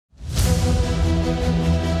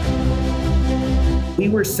We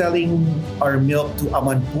were selling our milk to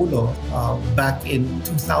Amanpulo back in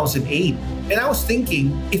 2008. And I was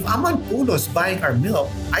thinking, if Amanpulo is buying our milk,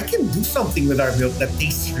 I can do something with our milk that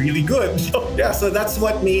tastes really good. So that's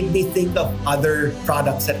what made me think of other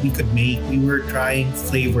products that we could make. We were trying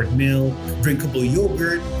flavored milk, drinkable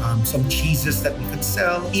yogurt, some cheeses that we could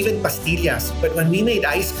sell, even pastillas. But when we made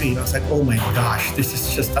ice cream, I was like, oh my gosh, this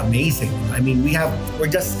is just amazing. I mean, we're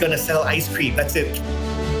just gonna sell ice cream. That's it.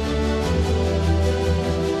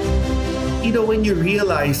 You know, when you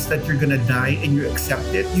realize that you're gonna die and you accept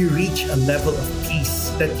it, you reach a level of peace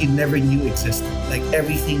that you never knew existed. Like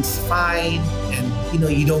everything's fine, and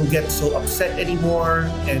you don't get so upset anymore,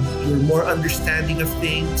 and you're more understanding of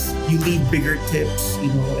things. You leave bigger tips,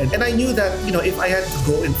 and I knew that, if I had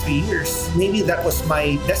to go in 3 years, maybe that was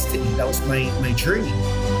my destiny. That was my journey.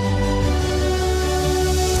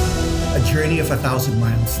 A journey of 1,000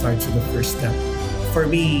 miles starts with the first step. For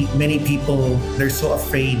me, many people, they're so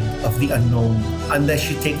afraid of the unknown. Unless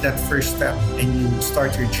you take that first step and you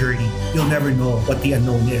start your journey, you'll never know what the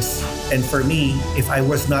unknown is. And for me, if I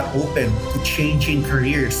was not open to changing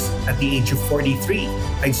careers at the age of 43,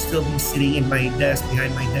 I'd still be sitting in my desk,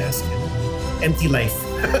 behind my desk, and empty life.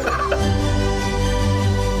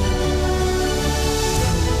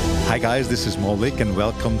 Hi guys, this is Maulik and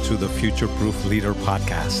welcome to the Future Proof Leader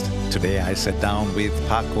podcast. Today I sat down with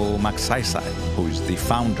Paco Magsaysay, who is the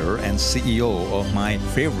founder and CEO of my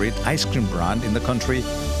favorite ice cream brand in the country,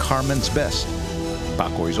 Carmen's Best.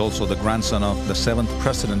 Paco is also the grandson of the 7th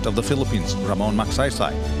President of the Philippines, Ramon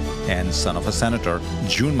Magsaysay, and son of a Senator,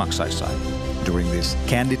 Jun Magsaysay. During this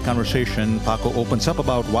candid conversation, Paco opens up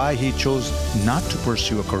about why he chose not to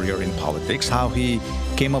pursue a career in politics, how he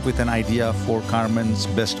came up with an idea for Carmen's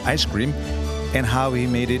Best ice cream, and how he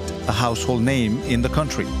made it a household name in the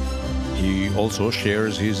country. He also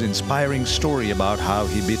shares his inspiring story about how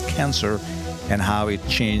he beat cancer and how it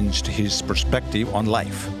changed his perspective on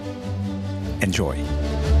life. Enjoy.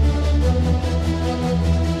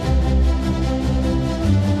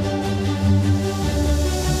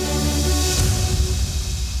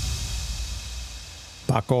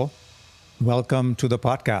 Paco, welcome to the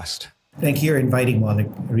podcast. Thank you for inviting,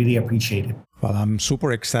 Maulik. I really appreciate it. Well, I'm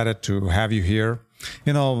super excited to have you here.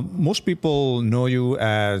 Most people know you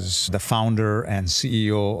as the founder and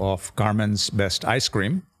CEO of Carmen's Best Ice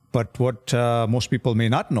Cream. But what most people may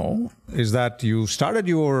not know is that you started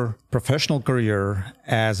your professional career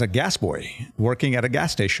as a gas boy, working at a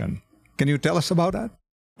gas station. Can you tell us about that?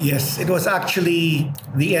 Yes, it was actually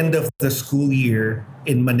the end of the school year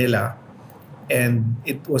in Manila. And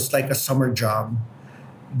it was like a summer job.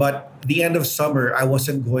 But the end of summer, I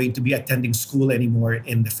wasn't going to be attending school anymore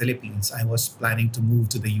in the Philippines. I was planning to move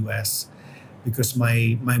to the US because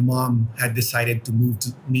my mom had decided to move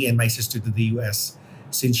me and my sister to the US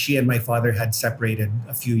since she and my father had separated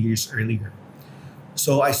a few years earlier.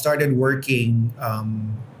 So I started working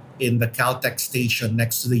in the Caltech station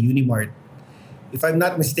next to the Unimart. If I'm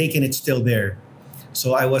not mistaken, it's still there.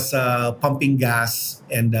 So I was pumping gas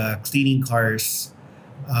and cleaning cars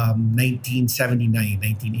 1979,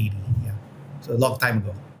 1980. Yeah. So a long time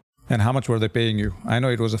ago. And how much were they paying you? I know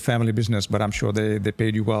it was a family business, but I'm sure they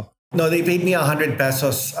paid you well. No, they paid me 100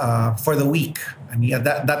 pesos for the week. I mean, at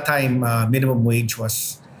that time, minimum wage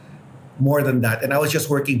was more than that. And I was just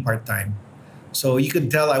working part-time. So you could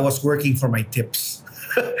tell I was working for my tips.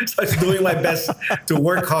 So I was doing my best to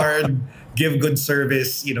work hard, give good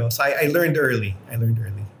service, So I learned early.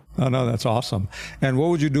 Oh, no, that's awesome. And what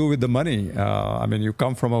would you do with the money? You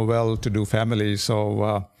come from a well-to-do family.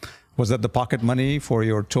 So was that the pocket money for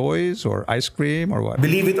your toys or ice cream or what?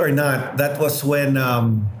 Believe it or not, that was when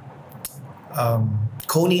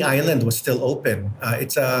Coney Island was still open.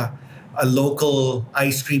 It's a local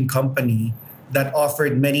ice cream company that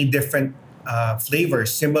offered many different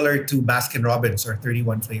flavors, similar to Baskin-Robbins or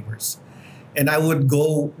 31 flavors. And I would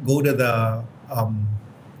go to the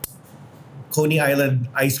Coney Island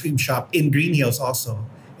ice cream shop in Green Hills also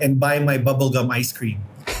and buy my bubblegum ice cream.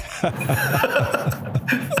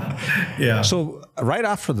 Yeah. So right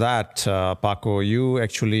after that, Paco, you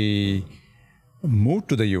actually moved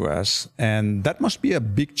to the US, and that must be a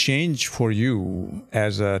big change for you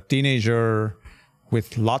as a teenager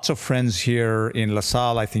with lots of friends here in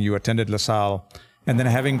LaSalle. I think you attended LaSalle, and then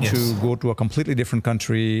having to go to a completely different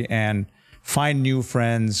country and find new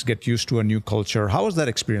friends, get used to a new culture. How was that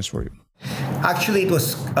experience for you? Actually, it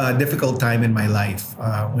was a difficult time in my life.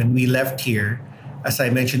 When we left here, as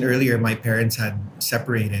I mentioned earlier, my parents had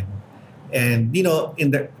separated. And, in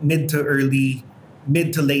the mid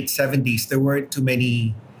to late 70s, there weren't too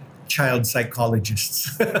many child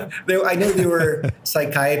psychologists. I know there were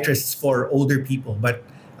psychiatrists for older people, but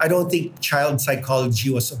I don't think child psychology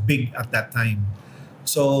was big at that time.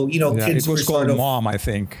 So, Yeah, kids it were was called sort of, mom, I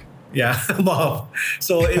think. yeah, mom.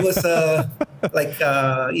 So it was like,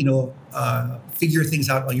 figure things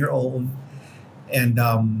out on your own. And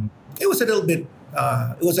it was a little bit,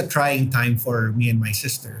 it was a trying time for me and my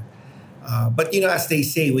sister. But, as they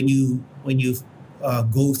say, when you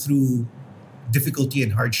go through difficulty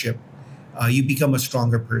and hardship, you become a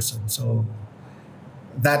stronger person. So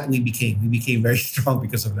that we became very strong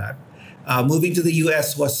because of that. Moving to the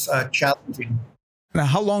US was challenging. Now,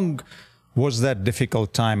 how long was that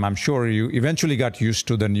difficult time? I'm sure you eventually got used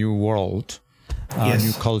to the new world, Yes.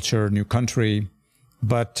 new culture, new country.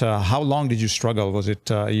 But how long did you struggle? Was it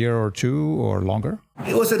a year or two or longer?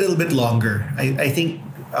 It was a little bit longer. I think,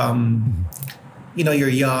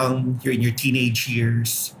 you're young, you're in your teenage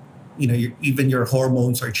years, even your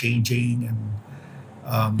hormones are changing, and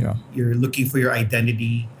Yeah. you're looking for your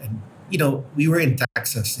identity. And, we were in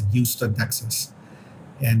Texas, in Houston, Texas.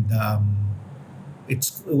 And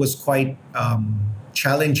it was quite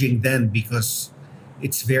challenging then because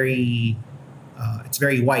it's very, it's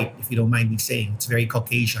very white, if you don't mind me saying. It's very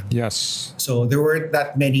Caucasian. Yes. So there weren't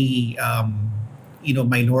that many,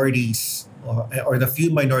 minorities, or the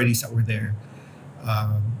few minorities that were there.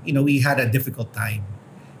 We had a difficult time.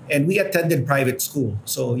 And we attended private school.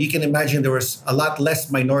 So you can imagine there was a lot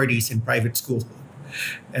less minorities in private school.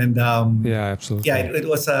 And Yeah, absolutely. yeah, it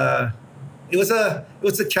was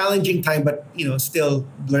a challenging time, but still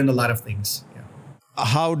learned a lot of things. Yeah.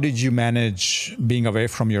 How did you manage being away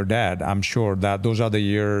from your dad? I'm sure that those are the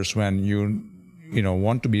years when you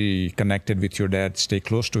want to be connected with your dad, stay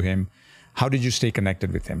close to him. How did you stay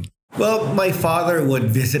connected with him? Well, my father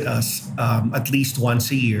would visit us at least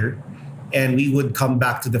once a year, and we would come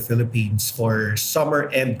back to the Philippines for summer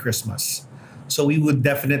and Christmas. So we would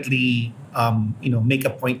definitely, make a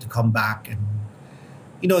point to come back. And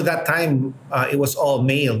that time it was all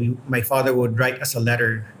mail. My father would write us a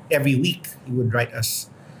letter every week. He would write us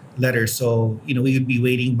letters. So we would be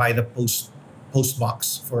waiting by the post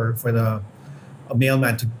box for the a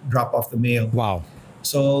mailman to drop off the mail. Wow.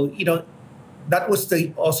 So that was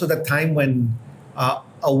also the time when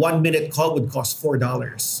a 1 minute call would cost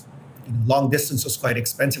 $4. Long distance was quite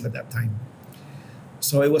expensive at that time.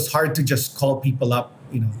 So it was hard to just call people up.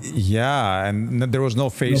 Yeah, and there was no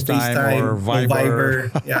FaceTime, or no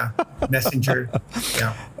Viber. Yeah, Messenger.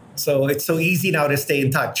 Yeah. So it's so easy now to stay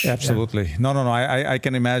in touch. Absolutely. No. I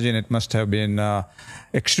can imagine it must have been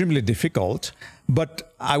extremely difficult.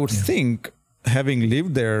 But I would think, having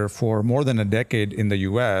lived there for more than a decade in the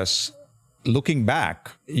US, looking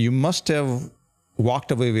back, you must have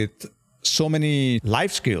walked away with so many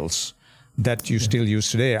life skills that you still use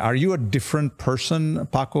today. Are you a different person,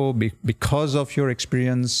 Paco, because of your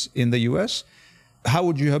experience in the US? How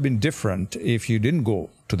would you have been different if you didn't go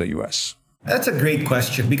to the US? That's a great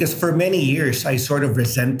question, because for many years I sort of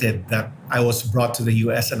resented that I was brought to the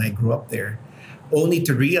US and I grew up there, only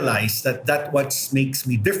to realize that what makes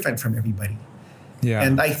me different from everybody. Yeah.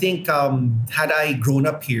 And I think had I grown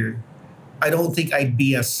up here, I don't think I'd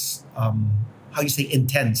be as,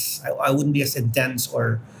 intense. I wouldn't be as intense,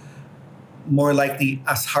 or more likely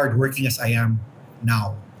as hardworking as I am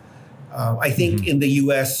now. I think in the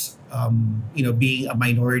US, being a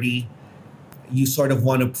minority, you sort of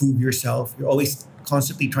want to prove yourself. You're always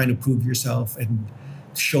constantly trying to prove yourself and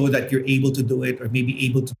show that you're able to do it, or maybe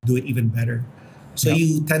able to do it even better. So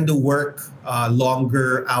you tend to work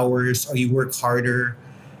longer hours, or you work harder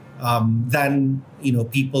than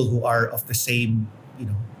people who are of the same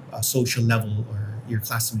social level, or your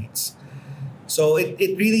classmates. So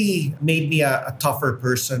it really made me a tougher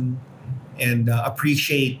person, and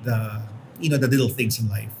appreciate the little things in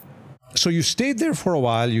life. So you stayed there for a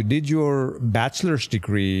while. You did your bachelor's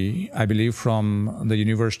degree, I believe, from the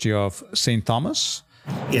University of St. Thomas.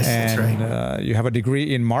 Yes, that's right. And you have a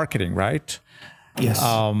degree in marketing, right? Yes.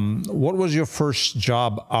 What was your first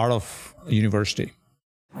job out of university?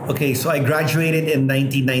 Okay, so I graduated in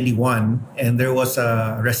 1991, and there was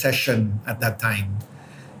a recession at that time.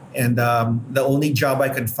 And the only job I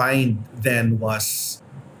could find then was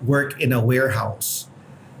work in a warehouse.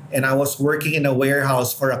 And I was working in a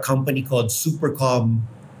warehouse for a company called Supercom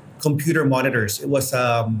Computer Monitors. It was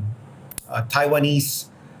a Taiwanese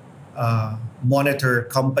monitor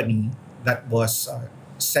company that was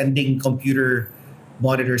sending computer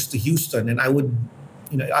monitors to Houston. And I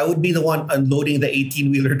would be the one unloading the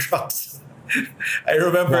 18-wheeler trucks. I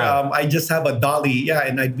remember I just have a dolly,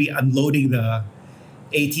 and I'd be unloading the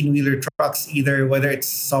 18-wheeler trucks, either whether it's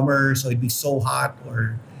summer, so it'd be so hot,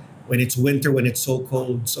 or when it's winter, when it's so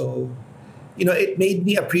cold. So, it made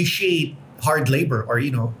me appreciate hard labor, or,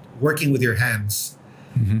 working with your hands.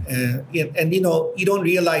 And you don't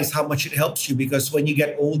realize how much it helps you, because when you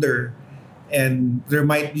get older and there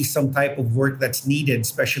might be some type of work that's needed,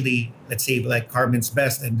 especially let's say like Carmen's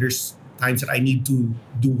best, and there's times that I need to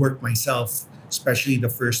do work myself, especially the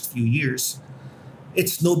first few years.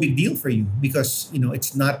 It's no big deal for you because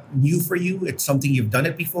it's not new for you. It's something you've done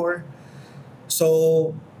it before.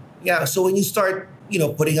 So yeah, so when you start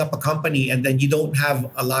putting up a company and then you don't have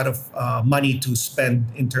a lot of money to spend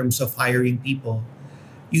in terms of hiring people,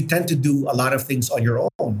 you tend to do a lot of things on your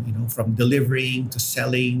own, from delivering to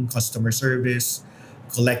selling, customer service,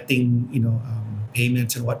 collecting,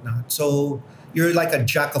 payments and whatnot. So you're like a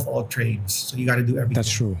jack of all trades. So you got to do everything. That's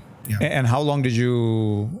true. Yeah. And how long did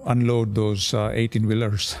you unload those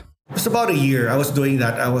 18-wheelers? It's about a year. I was doing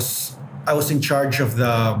that. I was in charge of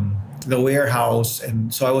the warehouse,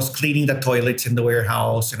 and so I was cleaning the toilets in the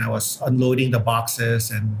warehouse, and I was unloading the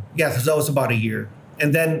boxes, and yeah, so that was about a year.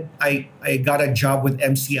 And then I got a job with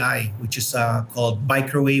MCI, which is called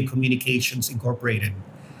Microwave Communications Incorporated,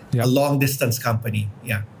 a long distance company.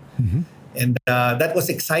 Yeah. Mm-hmm. And that was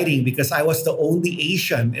exciting because I was the only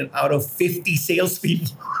Asian out of 50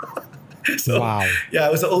 salespeople. So, wow. Yeah, I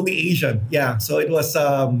was the only Asian. Yeah, so it was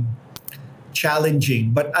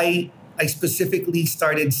challenging. But I specifically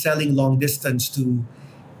started selling long distance to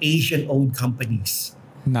Asian-owned companies.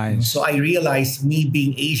 Nice. So I realized, me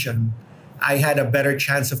being Asian, I had a better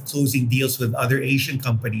chance of closing deals with other Asian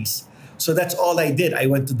companies. So that's all I did. I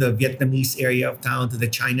went to the Vietnamese area of town, to the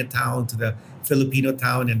Chinatown, to the Filipino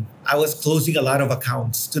town, and I was closing a lot of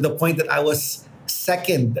accounts to the point that I was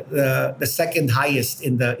the second highest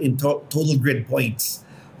in total grid points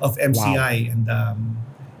of MCI. Wow. And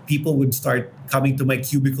people would start coming to my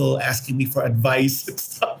cubicle asking me for advice and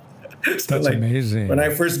stuff. So that's amazing. When I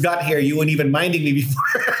first got here, you weren't even minding me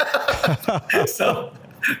before. So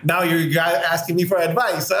now you're asking me for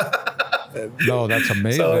advice. No, that's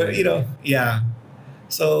amazing. So, yeah.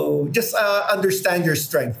 So just understand your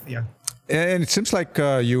strength. Yeah. And it seems like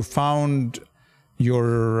you found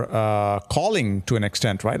your calling to an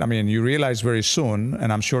extent, right? I mean, you realized very soon,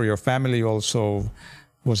 and I'm sure your family also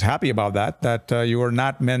was happy about that you were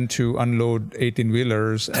not meant to unload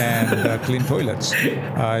 18-wheelers and clean toilets. You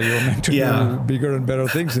were meant to do bigger and better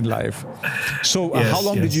things in life. So how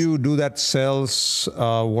long did you do that sales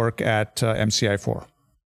work at MCI for?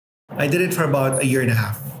 I did it for about a year and a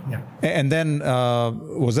half. Yeah. And then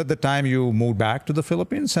was that the time you moved back to the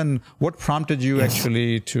Philippines? And what prompted you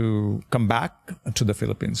actually to come back to the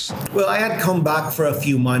Philippines? Well, I had come back for a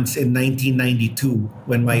few months in 1992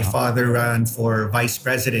 when my father ran for vice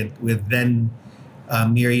president with then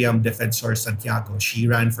Miriam Defensor Santiago. She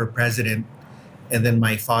ran for president, and then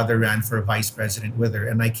my father ran for vice president with her.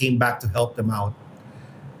 And I came back to help them out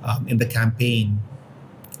in the campaign.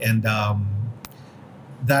 And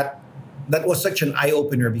that was such an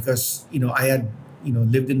eye-opener because, I had,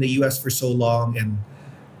 lived in the U.S. for so long, and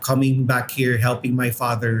coming back here, helping my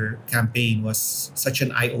father campaign was such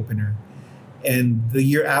an eye-opener. And the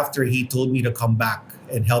year after, he told me to come back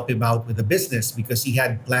and help him out with the business because he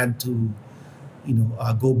had planned to,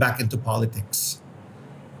 go back into politics.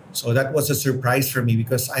 So that was a surprise for me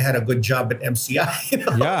because I had a good job at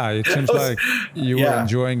MCI. Yeah, it seems like you were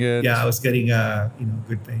enjoying it. Yeah, I was getting a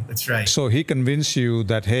good pay. That's right. So he convinced you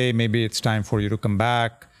that, hey, maybe it's time for you to come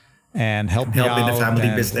back and help me out. Help in the family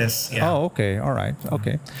business. Yeah. Oh, okay. All right.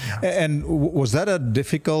 Okay. Yeah. And was that a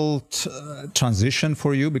difficult transition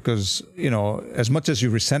for you? Because, as much as you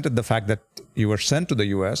resented the fact that you were sent to the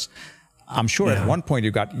U.S., I'm sure at one point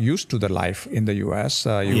you got used to the life in the U.S.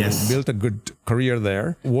 You built a good career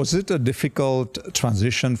there. Was it a difficult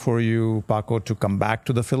transition for you, Paco, to come back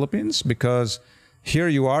to the Philippines? Because here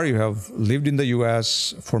you are, you have lived in the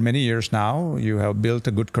U.S. for many years now. You have built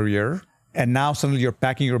a good career. And now suddenly you're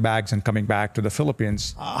packing your bags and coming back to the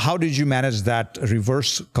Philippines. How did you manage that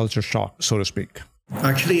reverse culture shock, so to speak?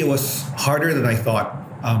 Actually, it was harder than I thought.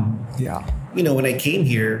 When I came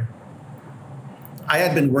here, I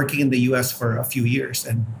had been working in the US for a few years.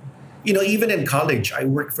 And, even in college, I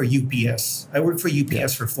worked for UPS. I worked for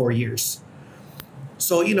UPS for 4 years.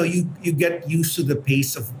 So, you get used to the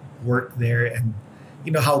pace of work there and,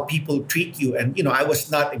 how people treat you. And, I was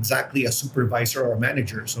not exactly a supervisor or a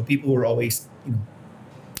manager. So people were always,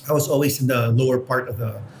 I was always in the lower part of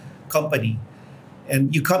the company.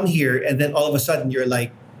 And you come here and then all of a sudden you're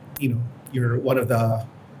like, you're one of the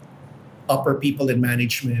upper people in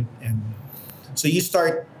management. And so you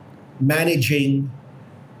start managing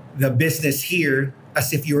the business here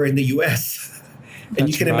as if you were in the US. And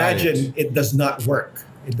you can imagine it does not work.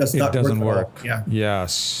 It doesn't work. Yeah.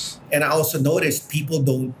 Yes. And I also noticed people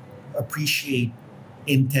don't appreciate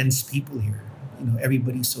intense people here.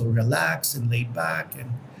 everybody's so relaxed and laid back,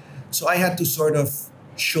 and so I had to sort of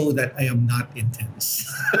show that I am not intense,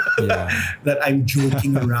 Yeah. that I'm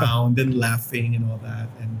joking around and laughing and all that.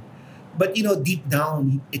 And but deep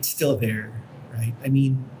down, it's still there, right? I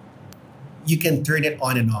mean, you can turn it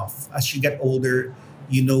on and off. As you get older,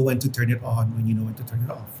 you know when to turn it on, when you know when to turn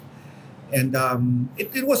it off. And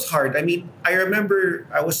it was hard. I mean, I remember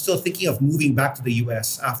I was still thinking of moving back to the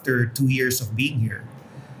US after 2 years of being here.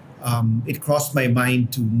 It crossed my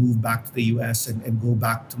mind to move back to the US and go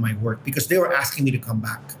back to my work because they were asking me to come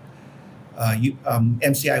back.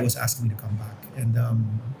 MCI was asking me to come back.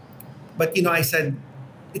 But I said,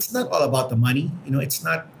 it's not all about the money. It's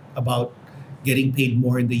not about getting paid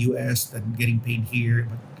more in the US than getting paid here.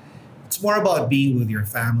 But it's more about being with your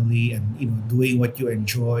family and doing what you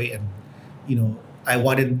enjoy. And I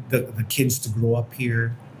wanted the kids to grow up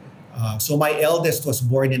here. So my eldest was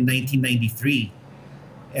born in 1993.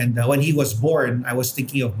 And when he was born, I was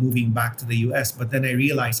thinking of moving back to the US. But then I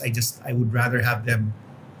realized I would rather have them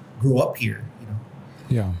grow up here.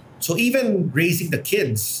 Yeah. So even raising the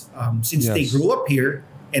kids, since they Yes. grew up here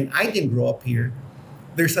and I didn't grow up here,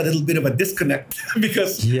 there's a little bit of a disconnect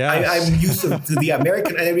because Yes. I'm used to the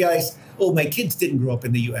American, and I realized, oh, my kids didn't grow up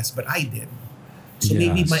in the US, but I did. So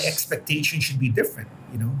maybe my Yes. expectation should be different.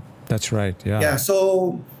 That's right. Yeah. Yeah.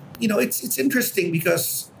 So it's interesting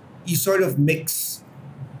because you sort of mix,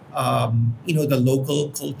 the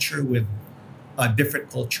local culture with a different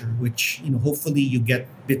culture, which hopefully you get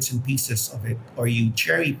bits and pieces of it, or you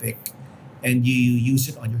cherry pick, and you use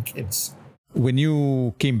it on your kids. When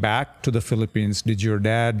you came back to the Philippines, did your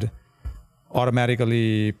dad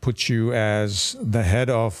automatically put you as the head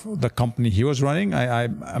of the company he was running? I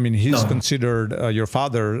mean, he's No. considered your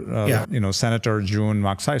father, Yeah. Senator Jun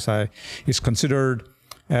Magsaysay, is considered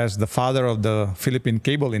as the father of the Philippine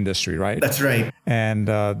cable industry, right? That's right. And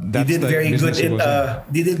You that's did the very good business he in. was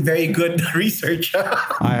in. You did very good research.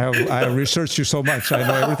 I have researched you so much. I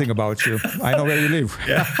know everything about you. I know where you live.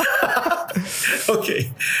 Yeah.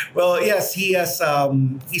 Okay. Well, yes, he has.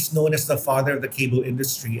 He's known as the father of the cable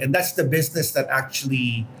industry, and that's the business that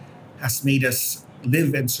actually has made us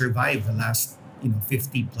live and survive the last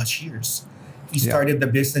 50 plus years. He Yeah. started the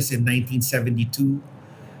business in 1972,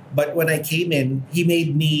 but when I came in, he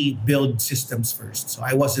made me build systems first. So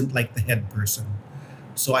I wasn't like the head person.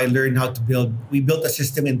 So I learned how to build. We built a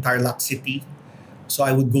system in Tarlac City. So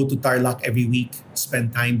I would go to Tarlac every week,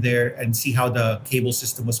 spend time there, and see how the cable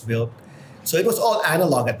system was built. So it was all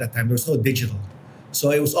analog at that time. There was no digital. So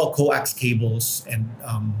it was all coax cables, and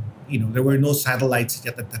there were no satellites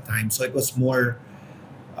yet at the time. So it was more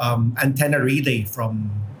antenna relay from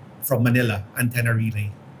Manila, antenna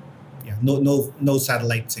relay. Yeah, no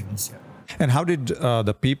satellite signals yet. And how did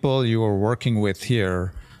the people you were working with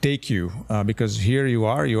here take you? Because here you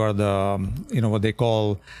are the, what they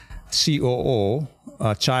call COO,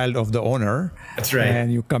 child of the owner. That's right.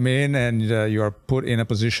 And you come in and you are put in a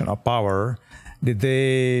position of power. Did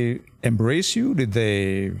they embrace you? Did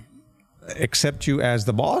they accept you as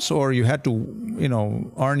the boss, or you had to,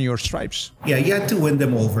 earn your stripes? Yeah, you had to win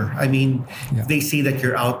them over. I mean, Yeah. they see that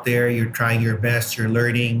you're out there, you're trying your best, you're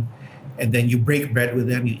learning, and then you break bread with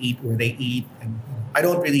them, you eat where they eat. And I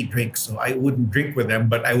don't really drink, so I wouldn't drink with them,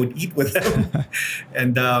 but I would eat with them.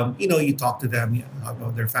 And, you talk to them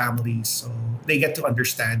about their families, so they get to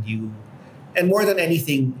understand you. And more than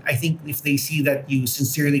anything, I think if they see that you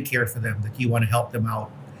sincerely care for them, that you want to help them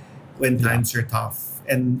out when times are tough,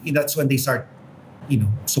 and that's when they start,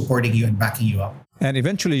 supporting you and backing you up. And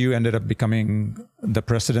eventually you ended up becoming the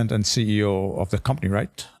president and CEO of the company,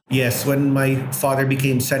 right? Yes, when my father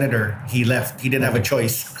became senator, he left. He didn't have a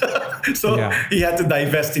choice. So Yeah. he had to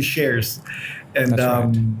divest his shares. And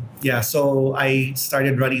That's right. so I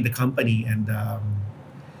started running the company, and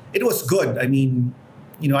it was good. I mean,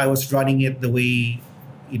 I was running it the way,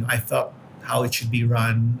 I felt how it should be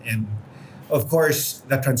run. And of course,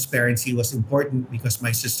 the transparency was important because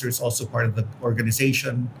my sister is also part of the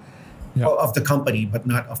organization. Yeah. Of the company, but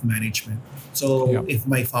not of management. So Yeah. if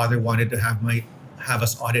my father wanted to have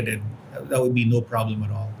us audited, that would be no problem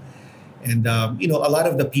at all. And a lot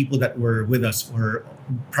of the people that were with us were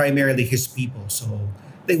primarily his people, so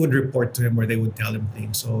they would report to him or they would tell him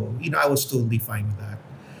things. So I was totally fine with that.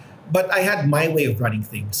 But I had my way of running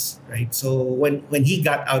things, right? So when he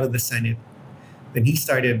got out of the Senate, then he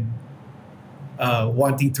started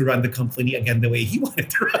wanting to run the company again the way he wanted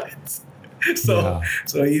to run it. So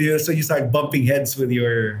Yeah. so you start bumping heads with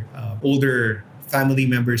your older family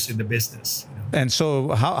members in the business. And so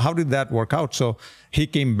how did that work out? So he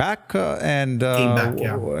came back and Came back,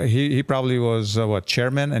 yeah. he probably was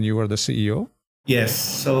chairman, and you were the CEO? Yes.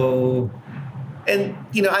 So And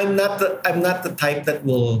I'm not the type that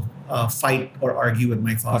will fight or argue with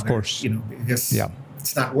my father. Of course. Because Yeah.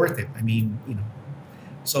 it's not worth it. I mean,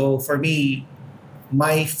 So for me,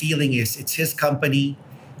 my feeling is it's his company,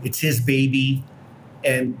 it's his baby,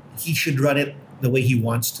 and he should run it the way he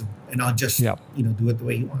wants to, and I'll just Yeah. do it the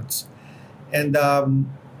way he wants. And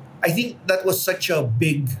I think that was such a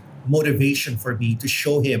big motivation for me to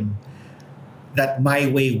show him that my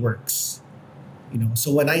way works.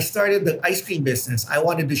 So when I started the ice cream business, I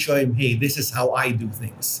wanted to show him, hey, this is how I do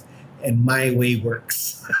things, and my way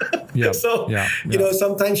works. Yeah. So Yeah.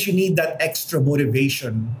 sometimes you need that extra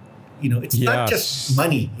motivation. It's not just Yes.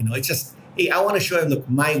 money. It's just, hey, I want to show him, look,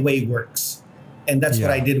 my way works, and that's what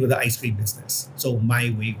Yeah. I did with the ice cream business. So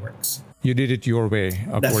my way works. You did it your way,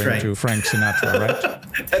 according right. to Frank Sinatra, right?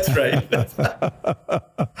 That's right.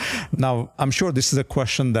 Now, I'm sure this is a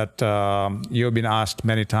question that you've been asked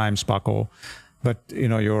many times, Paco. But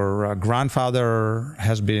your grandfather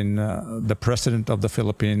has been the president of the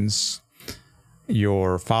Philippines.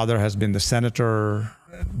 Your father has been the senator.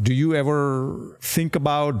 Do you ever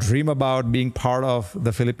dream about being part of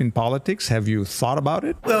the Philippine politics? Have you thought about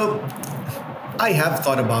it? Well, I have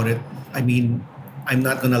thought about it. I mean, I'm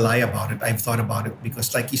not going to lie about it. I've thought about it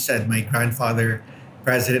because, like you said, my grandfather,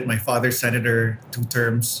 president, my father, senator, 2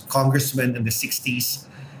 terms, congressman in the 60s.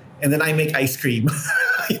 And then I make ice cream.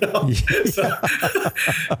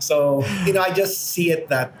 So I just see it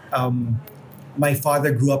that my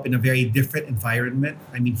father grew up in a very different environment.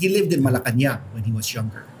 I mean, he lived in Malacanang when he was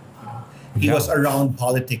younger. He Yeah. was around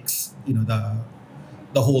politics,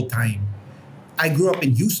 the whole time. I grew up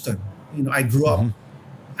in Houston. I grew up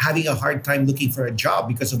having a hard time looking for a job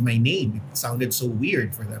because of my name. It sounded so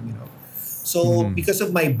weird for them. So because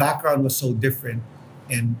of my background was so different,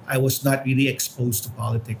 and I was not really exposed to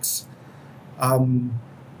politics,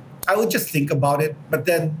 I would just think about it. But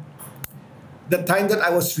then the time that I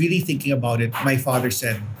was really thinking about it, my father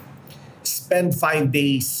said, spend 5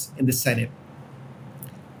 days in the Senate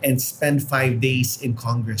and spend 5 days in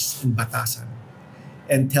Congress in Batasan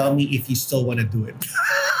and tell me if you still want to do it.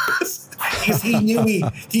 Because he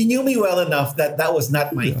knew me well enough that was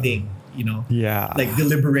not my thing, Yeah. like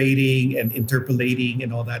deliberating and interpolating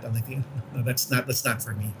and all that. I'm like, no, that's not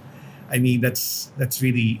for me. I mean, that's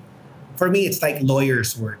really, for me, it's like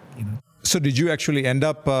lawyers' work. So did you actually end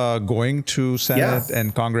up going to Senate Yeah.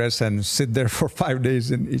 and Congress and sit there for 5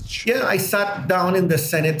 days in each? Yeah, I sat down in the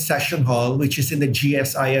Senate session hall, which is in the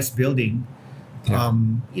GSIS building. Yeah.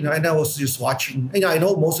 And I was just watching. I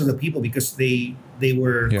know most of the people because they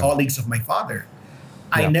were Yeah. colleagues of my father.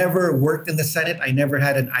 I Yeah. never worked in the Senate. I never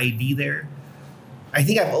had an ID there. I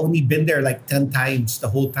think I've only been there like 10 times the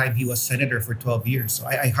whole time he was senator for 12 years. So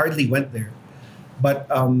I hardly went there. But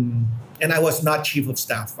and I was not chief of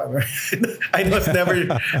staff. I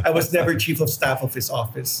was never chief of staff of his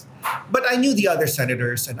office. But I knew the other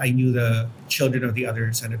senators and I knew the children of the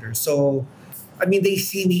other senators. So I mean, they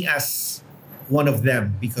see me as one of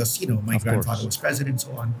them because my Of grandfather course. was president,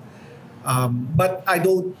 so on. But I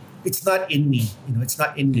don't. It's not in me. It's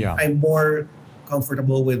not in me. Yeah. I'm more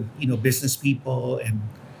comfortable with business people and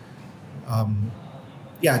I'm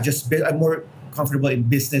more comfortable in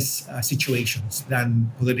business situations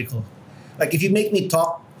than political. Like if you make me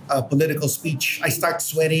talk a political speech, I start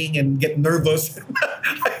sweating and get nervous.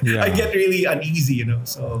 Yeah. I get really uneasy.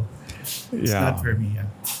 So it's Yeah. not for me. Yeah.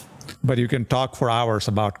 But you can talk for hours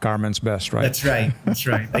about Carmen's Best, right? That's right. That's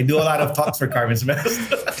right. I do a lot of talks for Carmen's Best.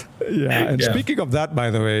 Yeah. And Yeah. speaking of that, by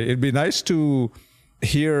the way, it'd be nice to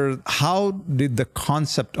hear how did the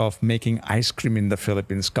concept of making ice cream in the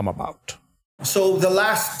Philippines come about? So the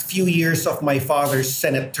last few years of my father's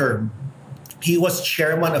Senate term, he was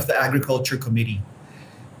chairman of the Agriculture Committee.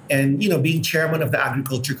 And, being chairman of the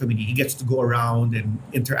Agriculture Committee, he gets to go around and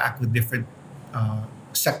interact with different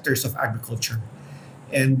sectors of agriculture.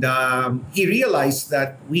 And he realized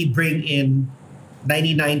that we bring in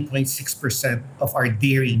 99.6% of our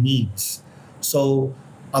dairy needs. So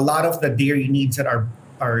a lot of the dairy needs that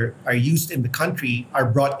are used in the country are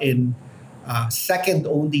brought in second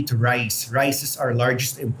only to rice. Rice is our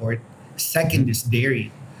largest import. Second is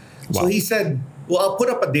dairy. Wow. So he said, well, I'll put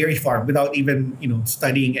up a dairy farm without even,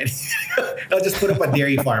 studying anything. I'll just put up a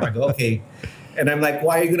dairy farm. I go, okay. And I'm like,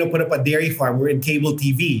 why are you going to put up a dairy farm? We're in cable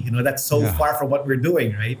TV. That's so Yeah. far from what we're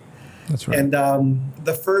doing, right? That's right. And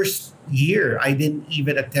the first year, I didn't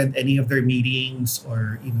even attend any of their meetings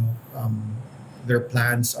or, their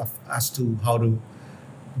plans as to how to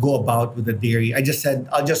go about with the dairy. I just said,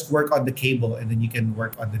 I'll just work on the cable and then you can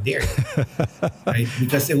work on the dairy. Right?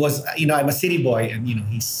 Because it was, I'm a city boy and,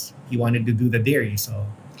 he wanted to do the dairy. So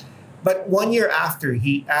But 1 year after,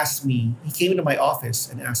 he came into my office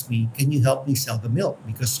and asked me, can you help me sell the milk?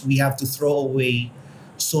 Because we have to throw away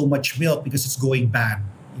so much milk because it's going bad.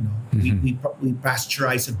 You know, we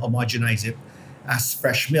pasteurize and homogenize it as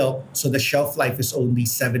fresh milk. So the shelf life is only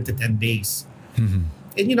 7 to 10 days.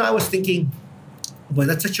 And, I was thinking, well,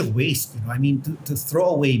 that's such a waste. I mean, to throw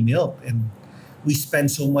away milk, and we spend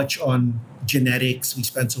so much on genetics, we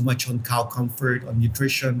spend so much on cow comfort, on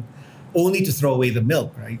nutrition, only to throw away the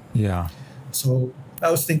milk, right? Yeah. So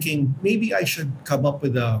I was thinking maybe I should come up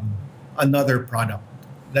with another product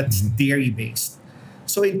that's dairy based.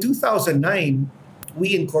 So in 2009,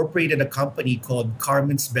 we incorporated a company called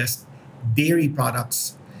Carmen's Best Dairy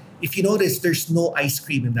Products. If you notice, there's no ice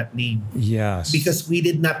cream in that name. Yes. Because we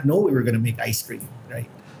did not know we were going to make ice cream, right?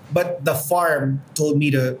 But the farm told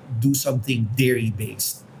me to do something dairy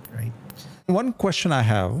based, right? One question I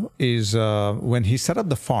have is when he set up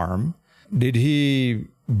the farm, did he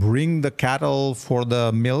bring the cattle for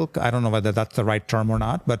the milk? I don't know whether that's the right term or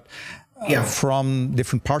not, but from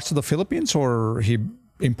different parts of the Philippines, or he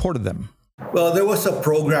imported them? Well, there was a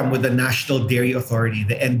program with the National Dairy Authority,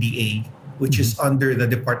 the NDA, which is under the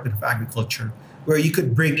Department of Agriculture, where you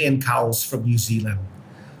could bring in cows from New Zealand.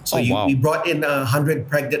 So we brought in 100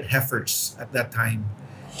 pregnant heifers at that time.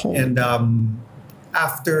 Oh. And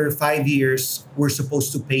after 5 years, we're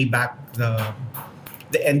supposed to pay back the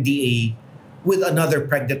NDA with another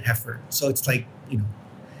pregnant heifer. So it's like,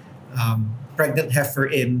 pregnant heifer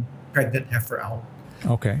in, pregnant heifer out.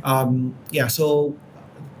 Okay.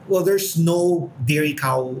 There's no dairy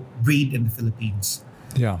cow breed in the Philippines.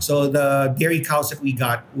 Yeah. So the dairy cows that we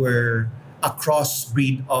got were a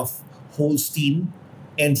crossbreed of Holstein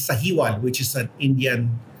and Sahiwal, which is an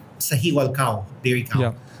Indian Sahiwal cow, dairy cow.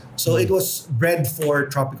 Yeah. So it was bred for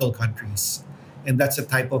tropical countries. And that's the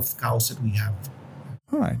type of cows that we have.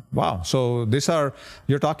 All right. Wow. So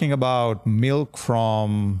you're talking about milk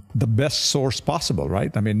from the best source possible,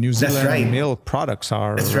 right? I mean, New Zealand milk products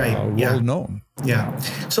are well known. Yeah.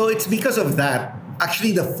 So it's because of that.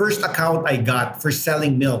 Actually, the first account I got for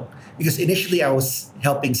selling milk, because initially I was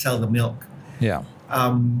helping sell the milk. Yeah.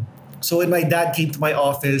 So when my dad came to my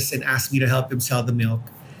office and asked me to help him sell the milk,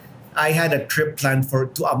 I had a trip planned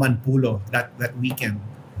to Amanpulo that weekend.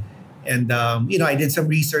 And, I did some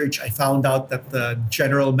research. I found out that the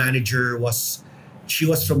general manager was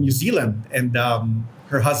from New Zealand, and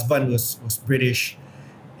her husband was British.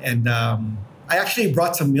 And I actually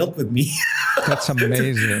brought some milk with me. That's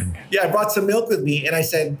amazing. I brought some milk with me. And I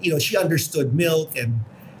said, she understood milk. And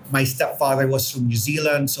my stepfather was from New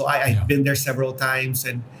Zealand. So I've been there several times.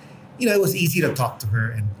 And, it was easy to talk to her.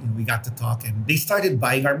 And we got to talk. And they started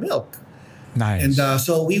buying our milk. Nice. And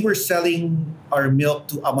so we were selling our milk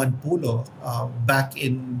to Amanpulo back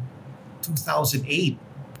in 2008.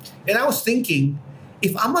 And I was thinking,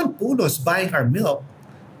 if Amanpulo is buying our milk,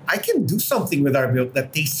 I can do something with our milk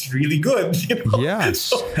that tastes really good.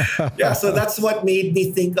 Yes. So that's what made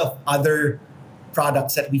me think of other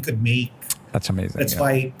products that we could make. That's amazing. That's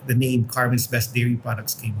why the name Carmen's Best Dairy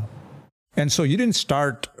Products came up. And so you didn't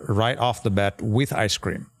start right off the bat with ice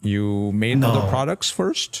cream. You made other products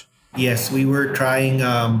first? Yes, we were trying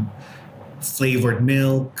flavored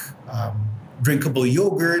milk, drinkable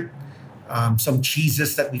yogurt, some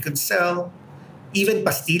cheeses that we could sell, even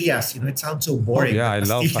pastillas. It sounds so boring. Oh, yeah, I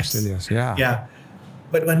love pastillas. Yeah. Yeah.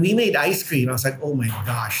 But when we made ice cream, I was like, oh my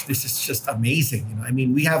gosh, this is just amazing. I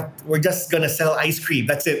mean, we're just gonna sell ice cream.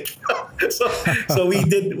 That's it. so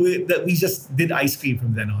we just did ice cream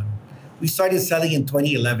from then on. We started selling in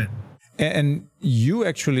 2011. And you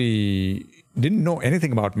actually didn't know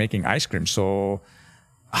anything about making ice cream. So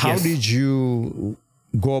how did you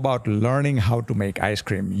go about learning how to make ice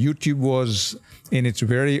cream? YouTube was in its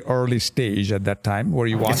very early stage at that time. Were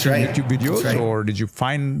you watching YouTube videos or did you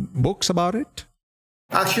find books about it?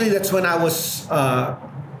 Actually, that's when I was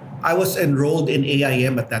enrolled in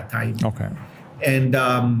AIM at that time. Okay. And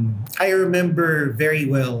I remember very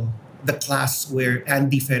well the class where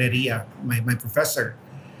Andy Ferreria, my professor,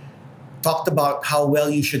 talked about how well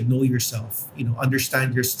you should know yourself,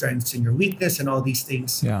 understand your strengths and your weakness and all these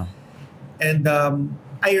things. Yeah. And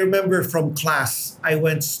I remember from class, I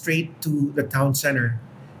went straight to the town center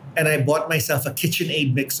and I bought myself a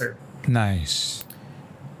KitchenAid mixer. Nice.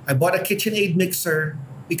 I bought a KitchenAid mixer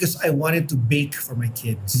because I wanted to bake for my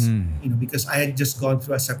kids, because I had just gone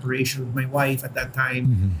through a separation with my wife at that time.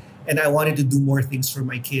 Mm-hmm. And I wanted to do more things for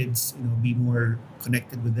my kids, be more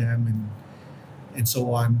connected with them and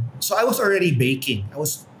so on. So I was already baking. I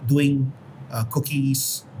was doing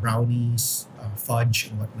cookies, brownies, fudge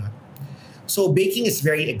and whatnot. So baking is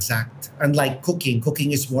very exact. Unlike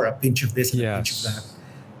cooking is more a pinch of this and a pinch of that.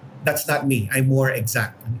 that's not me. I'm more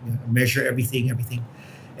exact. Measure everything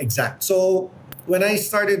exact. So when I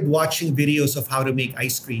started watching videos of how to make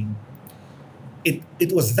ice cream,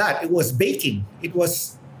 it was that. It was baking. It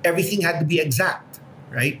was everything had to be exact,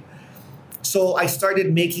 right? So I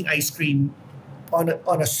started making ice cream on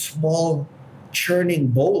a small churning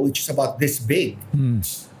bowl, which is about this big.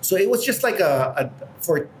 So it was just like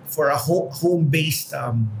for a home based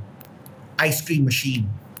ice cream machine.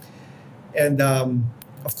 And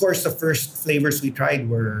of course, the first flavors we tried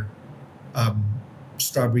were um,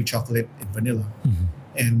 strawberry chocolate and vanilla.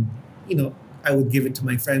 And I would give it to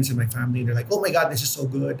my friends and my family. They're like, "Oh my god, this is so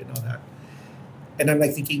good," and all that. And I'm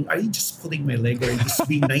like thinking, are you just pulling my leg or are you just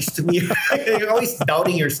being nice to me? You're always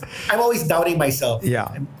doubting yourself. I'm always doubting myself. Yeah.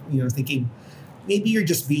 I'm, thinking maybe you're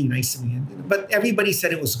just being nice to me. But everybody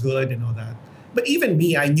said it was good and all that. But even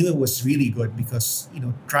me, I knew it was really good because,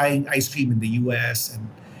 trying ice cream in the US and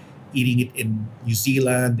eating it in New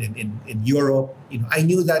Zealand and in Europe, I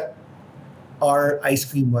knew that our ice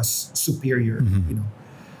cream was superior.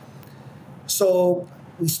 So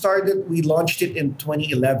we launched it in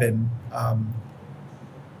 2011.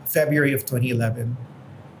 February of 2011.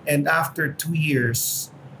 And after 2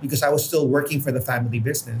 years, because I was still working for the family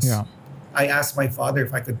business, Yeah. I asked my father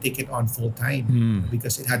if I could take it on full time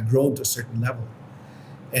because it had grown to a certain level.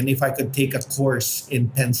 And if I could take a course in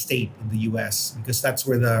Penn State in the US, because that's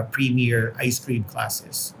where the premier ice cream class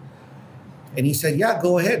is. And he said, yeah,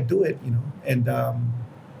 go ahead, do it. And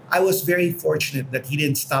I was very fortunate that he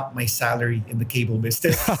didn't stop my salary in the cable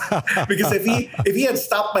business. Because if he had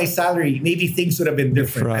stopped my salary, maybe things would have been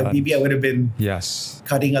different. Different. Maybe I would have been Yes.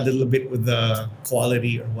 cutting a little bit with the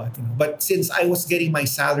quality or what. But since I was getting my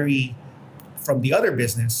salary from the other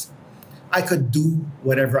business, I could do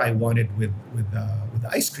whatever I wanted with the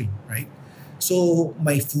ice cream, right? So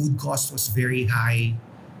my food cost was very high,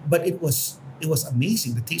 but it was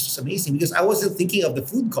amazing. The taste was amazing because I wasn't thinking of the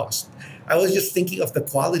food cost. I was just thinking of the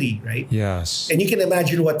quality, right? Yes. And you can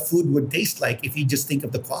imagine what food would taste like if you just think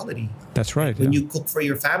of the quality. That's right. When yeah. you cook for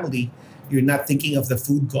your family, you're not thinking of the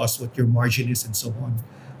food cost, what your margin is, and so on.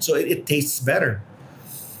 So it tastes better.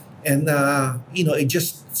 And, it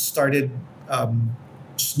just started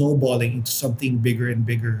snowballing into something bigger and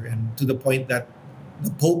bigger, and to the point that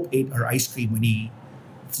the Pope ate our ice cream when he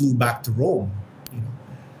flew back to Rome.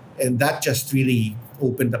 And that just really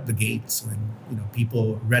opened up the gates when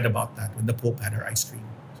people read about that when the Pope had our ice cream.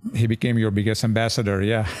 He became your biggest ambassador.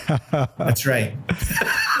 Yeah. That's right.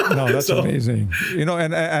 No, that's So- amazing.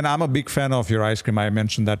 And I'm a big fan of your ice cream. I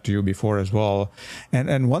mentioned that to you before as well.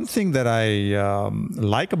 And one thing that I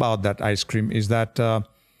like about that ice cream is that a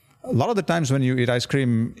lot of the times when you eat ice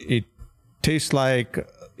cream, it tastes like,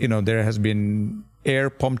 there has been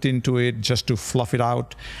air pumped into it just to fluff it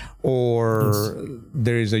out, or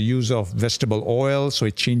there is a use of vegetable oil, so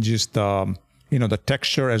it changes the the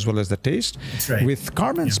texture as well as the taste. That's right. With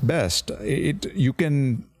Carmen's Best, you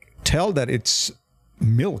can tell that it's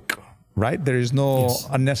milk, right? There is no Yes.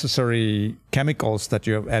 unnecessary chemicals that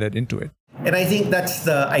you have added into it. And I think that's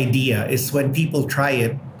the idea, is when people try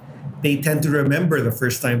it, they tend to remember the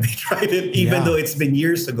first time they tried it, even Yeah. though it's been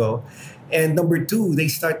years ago. And number two, they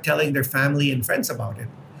start telling their family and friends about it.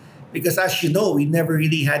 Because as you know, we never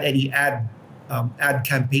really had any ad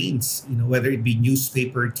campaigns, whether it be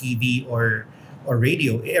newspaper, TV, or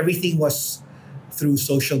radio. Everything was through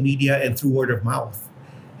social media and through word of mouth.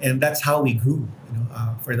 And that's how we grew,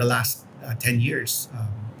 for the last 10 years.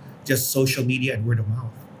 Just social media and word of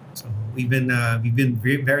mouth. So we've been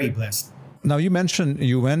very, very blessed. Now, you mentioned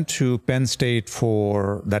you went to Penn State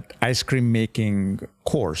for that ice cream making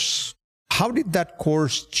course. How did that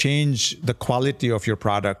course change the quality of your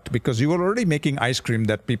product? Because you were already making ice cream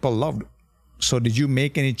that people loved. So did you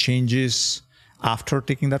make any changes after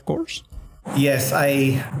taking that course? Yes,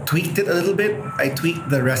 I tweaked it a little bit. I tweaked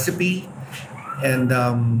the recipe, and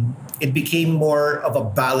it became more of a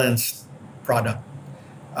balanced product.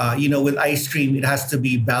 With ice cream, it has to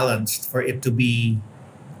be balanced for it to be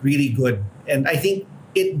really good. And I think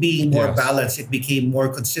it being more Yes. balanced, it became more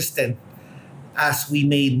consistent as we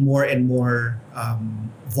made more and more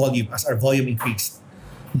volume, as our volume increased.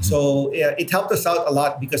 So it helped us out a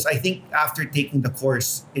lot because I think after taking the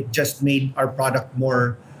course, it just made our product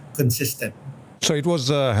more consistent. So it was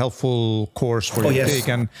a helpful course for you to yes. take.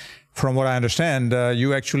 And from what I understand,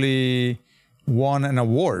 you actually won an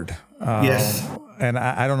award. Yes. And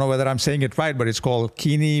I don't know whether I'm saying it right, but it's called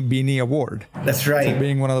Keeny Beanie Award. That's right. For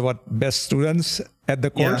being one of the best students at the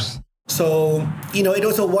course. Yeah. So, it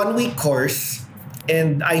was a 1-week course,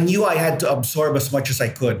 and I knew I had to absorb as much as I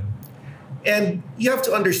could. And you have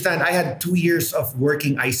to understand, I had 2 years of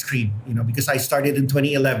working ice cream, because I started in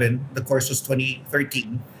 2011. The course was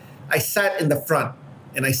 2013. I sat in the front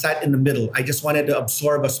and I sat in the middle. I just wanted to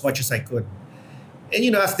absorb as much as I could.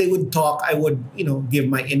 And, as they would talk, I would, give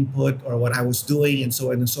my input or what I was doing and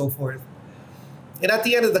so on and so forth. And at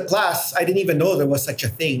the end of the class, I didn't even know there was such a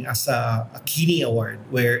thing as a Kini Award,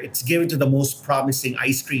 where it's given to the most promising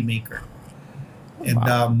ice cream maker. And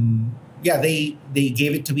Wow. they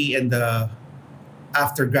gave it to me. And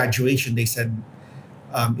after graduation, they said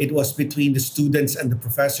it was between the students and the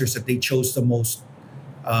professors that they chose the most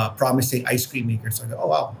promising ice cream makers. So I go, oh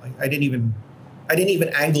wow, I didn't even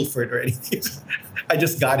angle for it or anything. I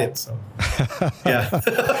just got it. So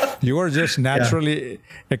yeah. You were just naturally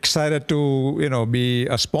excited to, be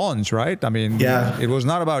a sponge, right? I mean, Yeah. it was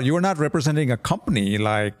not about, you were not representing a company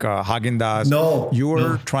like Haagen-Dazs. No, You were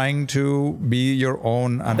no. trying to be your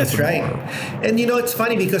own That's entrepreneur. right. And it's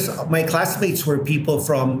funny because my classmates were people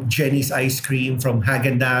from Jenny's Ice Cream, from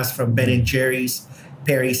Haagen-Dazs, from Ben and Jerry's,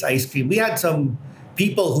 Perry's Ice Cream. We had some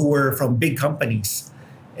people who were from big companies,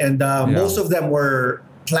 and most of them were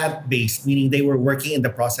plant-based, meaning they were working in the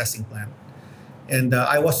processing plant. And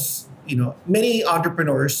I was, many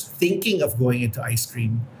entrepreneurs thinking of going into ice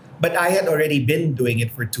cream, but I had already been doing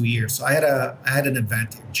it for 2 years, so I had an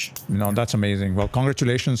advantage. No, that's amazing. Well,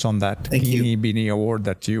 congratulations on that Thank you. Teeny Beanie Award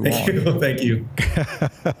that you Thank won. you, thank you.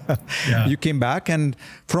 Yeah. You came back, and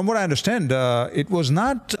from what I understand, it was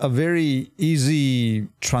not a very easy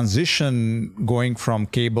transition going from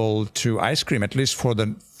cable to ice cream. At least for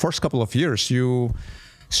the first couple of years, you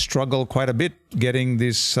struggled quite a bit getting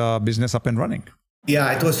this business up and running.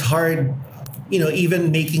 Yeah, it was hard,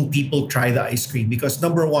 even making people try the ice cream because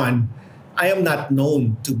number one, I am not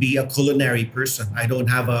known to be a culinary person. I don't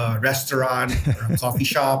have a restaurant or a coffee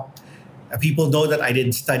shop. People know that I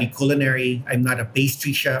didn't study culinary. I'm not a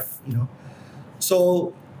pastry chef.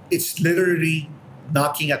 So it's literally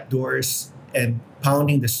knocking at doors and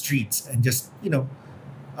pounding the streets and just,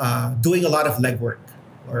 doing a lot of legwork.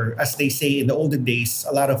 Or as they say in the olden days,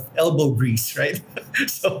 a lot of elbow grease, right?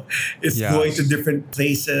 So it's Yes. going to different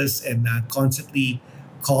places and constantly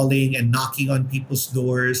calling and knocking on people's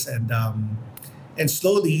doors, and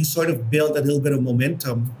slowly you sort of build a little bit of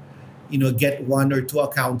momentum. Get one or two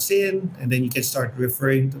accounts in, and then you can start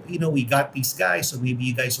referring to, we got these guys, so maybe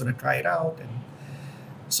you guys want to try it out. And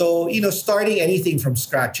so, starting anything from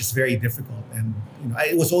scratch is very difficult, and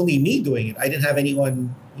it was only me doing it. I didn't have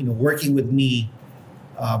anyone, working with me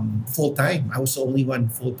full time. I was the only one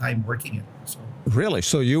full time working it. So Really?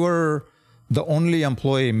 So you were the only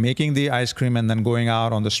employee making the ice cream and then going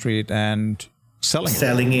out on the street and selling it?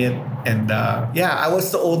 selling it, and I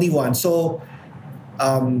was the only one. So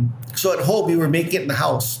so at home we were making it in the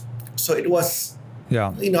house. So it was,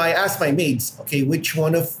 Yeah. I asked my maids, okay, which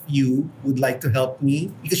one of you would like to help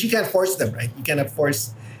me? Because you can't force them, right? You cannot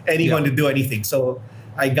force anyone Yeah. to do anything. So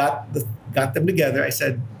I got them together. I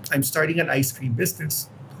said, I'm starting an ice cream business.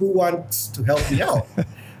 Who wants to help me out?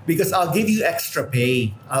 Because I'll give you extra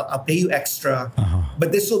pay. I'll pay you extra,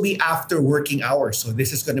 but this will be after working hours. So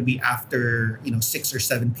this is going to be after 6 or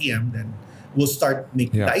 7 p.m. Then we'll start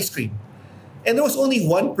making Yeah. the ice cream. And there was only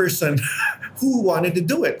one person who wanted to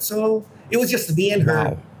do it. So it was just me and her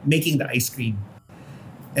Wow. making the ice cream.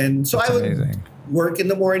 And so That's I would amazing. work in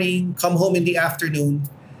the morning, come home in the afternoon,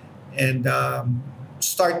 and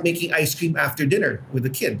start making ice cream after dinner with the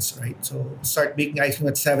kids, right? So start making ice cream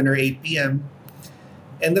at 7 or 8 p.m.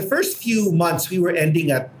 And the first few months, we were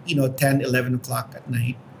ending at 10, 11 o'clock at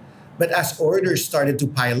night. But as orders started to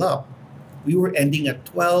pile up, we were ending at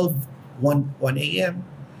 12, 1 a.m.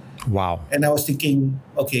 Wow. And I was thinking,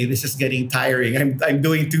 okay, this is getting tiring. I'm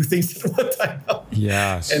doing two things at one time now.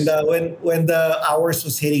 Yes. And when the hours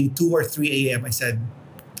was hitting 2 or 3 a.m., I said,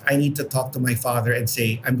 I need to talk to my father and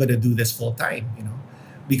say, I'm going to do this full time,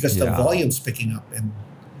 because the Yeah. volume's picking up. And,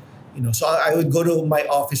 so I would go to my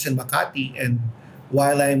office in Makati, and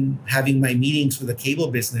while I'm having my meetings with the cable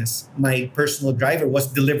business, my personal driver was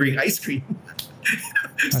delivering ice cream.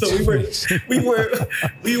 So That's we were amazing.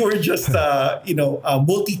 we were just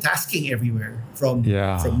multitasking everywhere from me,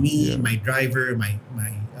 Yeah. my driver, my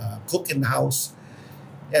cook in the house,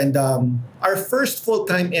 and our first full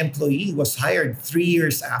time employee was hired 3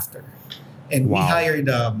 years after, and we Wow. hired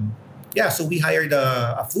so we hired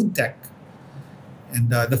a food tech, and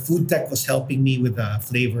the food tech was helping me with the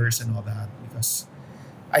flavors and all that because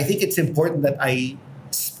I think it's important that I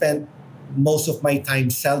spent most of my time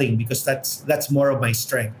selling because that's more of my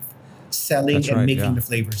strength, selling That's and right, making yeah. the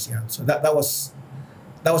flavors. Yeah, so that was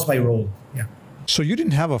my role. Yeah, So you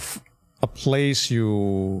didn't have a place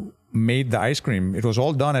you made the ice cream. It was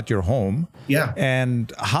all done at your home. yeah.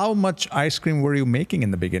 And how much ice cream were you making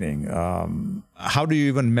in the beginning? how do you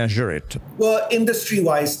even measure it? Well,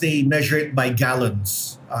 industry-wise, they measure it by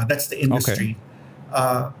gallons. That's the industry.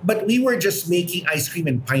 But we were just making ice cream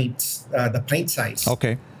in pints, the pint size.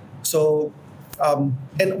 Okay. So,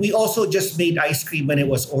 and we also just made ice cream when it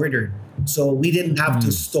was ordered. So we didn't have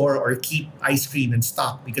to store or keep ice cream in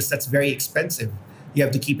stock because that's very expensive. You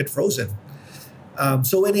have to keep it frozen.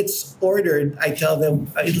 So when it's ordered, I tell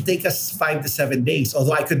them it'll take us 5 to 7 days.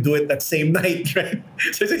 Although I could do it that same night, right?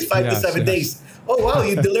 So it takes 5 to 7 days. Oh wow,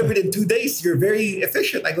 you delivered in 2 days. You're very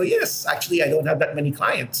efficient. I go, yes. Actually, I don't have that many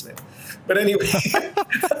clients. But anyway,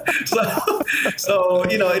 so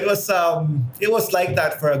it was like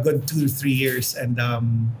that for a good 2 to 3 years, and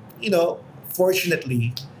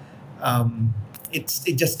fortunately,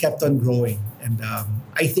 it just kept on growing, and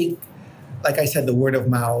I think, like I said, the word of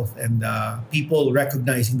mouth and people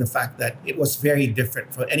recognizing the fact that it was very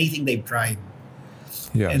different from anything they've tried.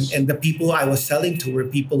 Yes. And the people I was selling to were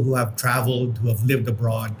people who have traveled, who have lived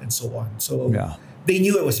abroad, and so on. So they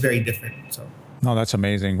knew it was very different. So. No, that's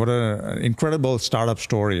amazing. What an incredible startup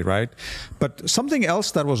story, right? But something else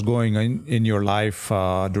that was going on in your life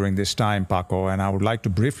during this time, Paco, and I would like to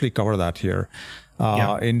briefly cover that here.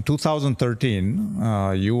 In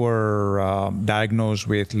 2013, you were diagnosed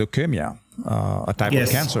with leukemia, a type of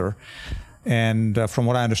cancer. And from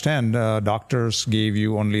what I understand, doctors gave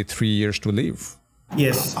you only 3 years to live.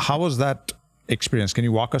 Yes. How was that experience? Can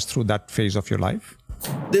you walk us through that phase of your life?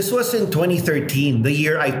 This was in 2013, the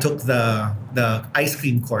year I took the ice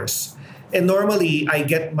cream course. And normally I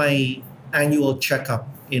get my annual checkup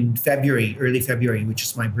in February, early February, which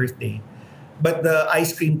is my birthday. But the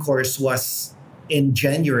ice cream course was in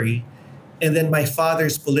January. And then my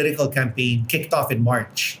father's political campaign kicked off in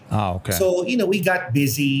March. Oh, okay. So, we got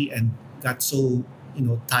busy and got so,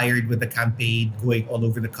 tired with the campaign going all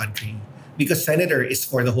over the country. Because senator is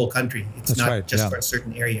for the whole country. It's not just for a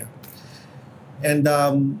certain area. And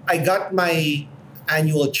I got my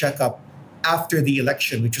annual checkup after the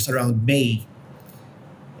election, which was around May.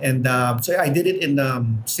 And so I did it in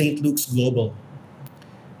St. Luke's Global.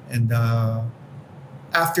 And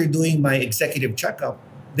after doing my executive checkup,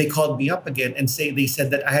 they called me up again and they said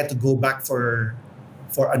that I had to go back for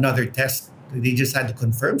another test. They just had to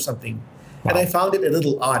confirm something. Wow. And I found it a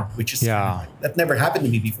little odd, which is that never happened to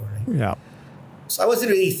me before. Right? Yeah. So I wasn't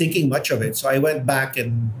really thinking much of it. So I went back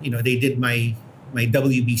and, they did my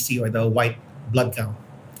WBC, or the white blood count.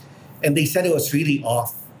 And they said it was really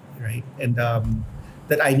off, right? And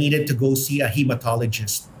that I needed to go see a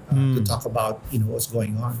hematologist to talk about, what's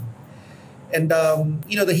going on. And,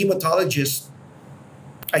 the hematologist,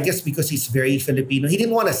 I guess because he's very Filipino, he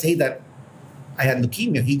didn't want to say that I had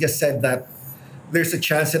leukemia. He just said that there's a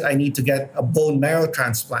chance that I need to get a bone marrow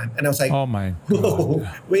transplant. And I was like, oh my God.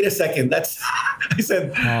 Wait a second. I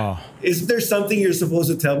said, is there something you're supposed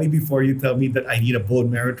to tell me before you tell me that I need a bone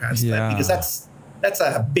marrow transplant? Yeah. Because that's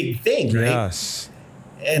a big thing, right? Yes.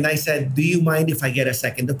 And I said, do you mind if I get a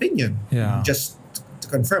second opinion? Yeah. Just to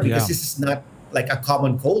confirm, because this is not like a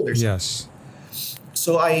common cold or something. Yes.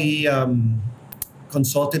 So I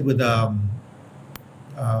consulted with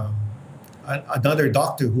another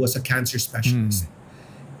doctor who was a cancer specialist.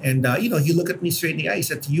 And, he looked at me straight in the eye. He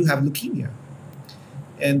said, you have leukemia.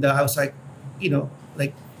 And I was like,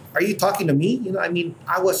 are you talking to me?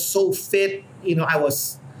 I was so fit. I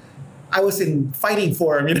was in fighting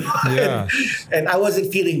form, and I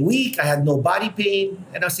wasn't feeling weak. I had no body pain.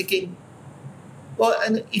 And I was thinking, well,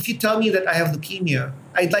 and if you tell me that I have leukemia,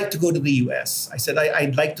 I'd like to go to the U.S. I said,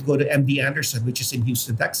 I'd like to go to MD Anderson, which is in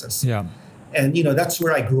Houston, Texas. Yeah. And, that's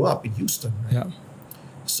where I grew up, in Houston. Right? Yeah.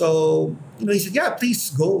 So, he said, yeah, please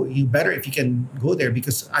go. You better if you can go there,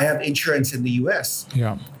 because I have insurance in the U.S.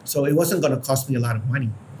 Yeah. So it wasn't going to cost me a lot of money.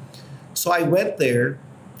 So I went there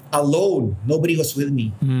alone. Nobody was with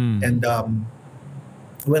me. And I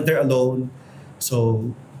went there alone.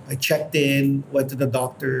 So I checked in, went to the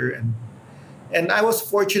doctor. And I was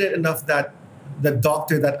fortunate enough that the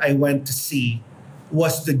doctor that I went to see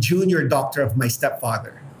was the junior doctor of my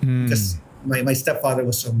stepfather. Because my stepfather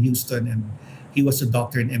was from Houston, and he was a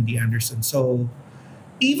doctor in MD Anderson. So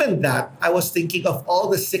even that, I was thinking of all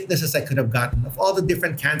the sicknesses I could have gotten, of all the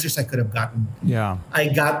different cancers I could have gotten. Yeah. I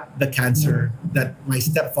got the cancer that my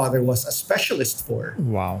stepfather was a specialist for.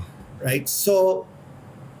 Wow. Right? So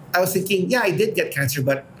I was thinking, I did get cancer,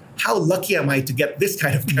 but how lucky am I to get this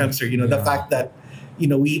kind of cancer? The fact that,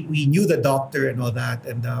 we knew the doctor and all that.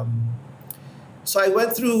 And so I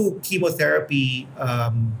went through chemotherapy,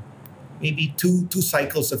 maybe two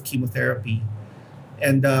cycles of chemotherapy.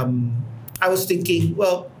 And I was thinking,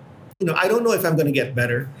 well, I don't know if I'm going to get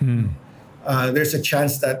better. There's a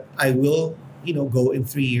chance that I will, go in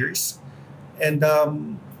 3 years. And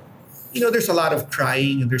there's a lot of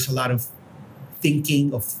crying and there's a lot of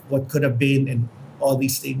thinking of what could have been and all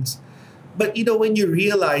these things. But when you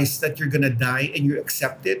realize that you're gonna die and you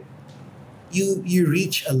accept it, you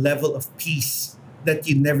reach a level of peace that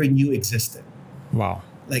you never knew existed. Wow.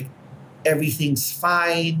 Like everything's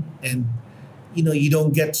fine, and you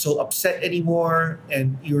don't get so upset anymore,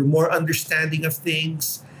 and you're more understanding of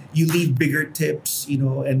things. You leave bigger tips, and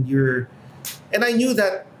I knew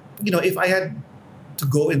that if I had to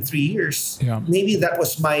go in 3 years, Yeah. maybe that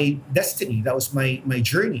was my destiny, that was my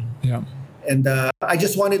journey. Yeah. And I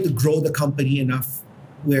just wanted to grow the company enough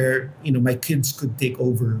where my kids could take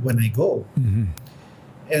over when I go. Mm-hmm.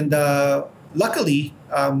 And luckily,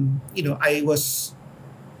 I was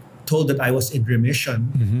told that I was in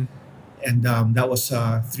remission, Mm-hmm. and that was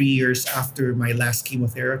 3 years after my last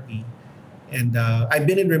chemotherapy. And I've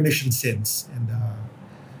been in remission since. And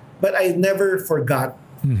but I never forgot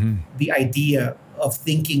Mm-hmm. the idea of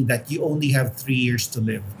thinking that you only have 3 years to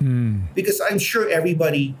live, because I'm sure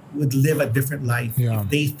everybody would live a different life Yeah.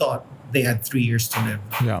 if they thought they had 3 years to live.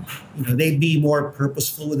 Yeah. They'd be more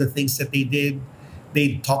purposeful with the things that they did.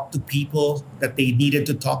 They'd talk to people that they needed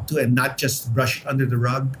to talk to and not just brush it under the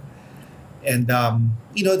rug. And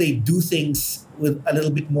they do things with a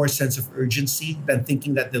little bit more sense of urgency than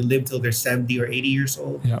thinking that they'll live till they're 70 or 80 years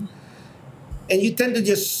old. Yeah. And you tend to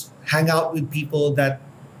just hang out with people that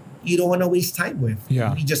you don't want to waste time with.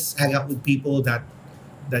 Yeah. You just hang out with people that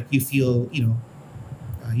you feel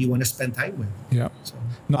you want to spend time with. Yeah. So,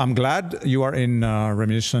 No, I'm glad you are in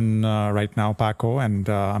remission right now, Paco, and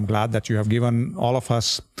I'm glad that you have given all of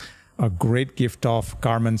us a great gift of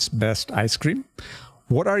Carmen's Best Ice Cream.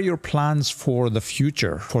 What are your plans for the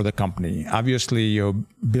future for the company? Obviously, you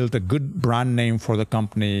built a good brand name for the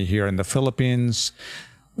company here in the Philippines.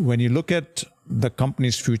 When you look at the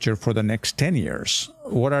company's future for the next 10 years,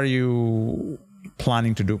 what are you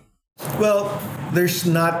planning to do? well, there's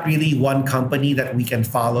not really one company that we can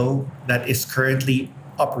follow that is currently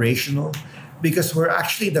operational, because we're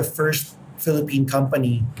actually the first Philippine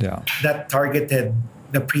company Yeah. that targeted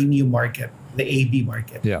the premium market, the AB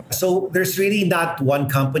market. Yeah. So there's really not one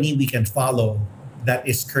company we can follow that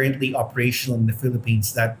is currently operational in the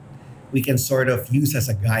Philippines that we can sort of use as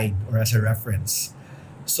a guide or as a reference.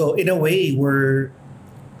 So in a way, we're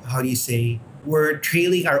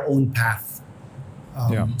trailing our own path,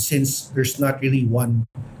 Yeah. since there's not really one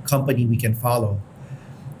company we can follow.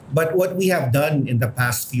 But what we have done in the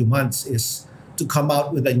past few months is to come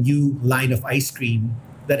out with a new line of ice cream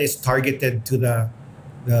that is targeted to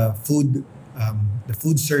the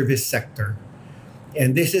food service sector.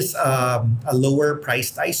 And this is a lower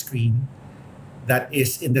priced ice cream that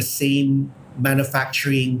is in the same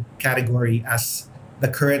manufacturing category as the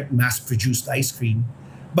current mass produced ice cream.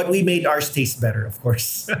 But we made ours taste better, of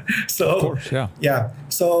course. So, Of course, yeah. yeah.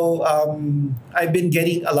 So I've been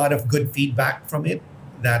getting a lot of good feedback from it,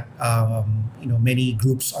 that many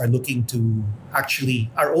groups are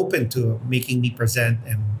are open to making me present,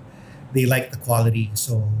 and they like the quality.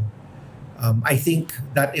 So I think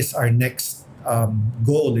that is our next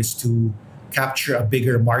goal, is to capture a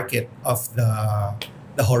bigger market of the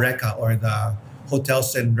Horeca, or the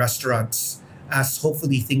hotels and restaurants, as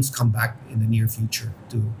hopefully things come back in the near future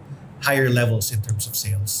to higher levels in terms of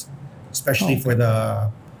sales, especially for the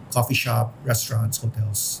coffee shop, restaurants,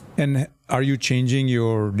 hotels. And are you changing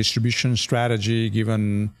your distribution strategy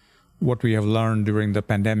given what we have learned during the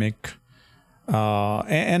pandemic,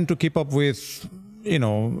 and to keep up with,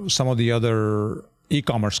 some of the other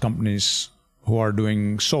e-commerce companies who are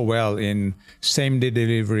doing so well in same-day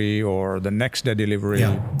delivery or the next-day delivery?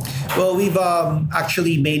 Yeah. Well, we've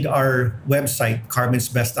actually made our website,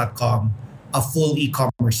 carmensbest.com, a full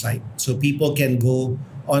e-commerce site. So people can go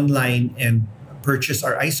online and purchase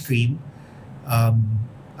our ice cream,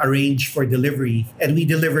 arrange for delivery, and we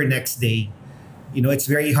deliver next day. It's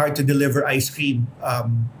very hard to deliver ice cream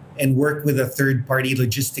and work with a third-party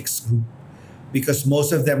logistics group, because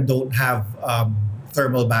most of them don't have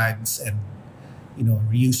thermal bags and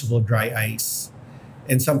reusable dry ice.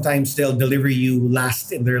 And sometimes they'll deliver you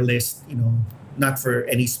last in their list, not for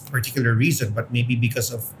any particular reason, but maybe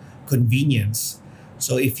because of convenience.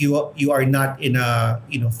 So if you are not in a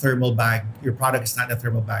thermal bag, your product is not in a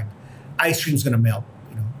thermal bag, ice cream's gonna melt.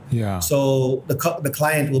 Yeah. So the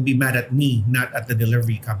client will be mad at me, not at the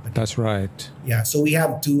delivery company. That's right. Yeah. So we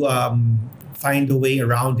have to find a way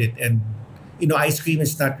around it, and ice cream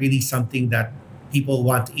is not really something that people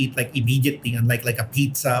want to eat like immediately, unlike like a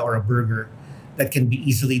pizza or a burger that can be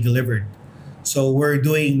easily delivered. So we're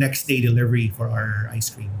doing next day delivery for our ice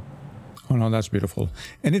cream. Oh, no, that's beautiful.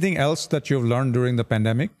 Anything else that you've learned during the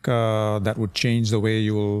pandemic that would change the way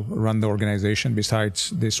you will run the organization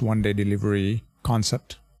besides this one-day delivery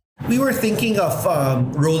concept? We were thinking of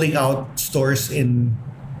rolling out stores in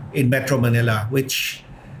Metro Manila, which,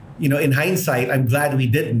 in hindsight, I'm glad we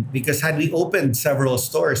didn't, because had we opened several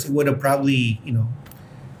stores, it would have probably,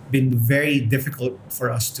 been very difficult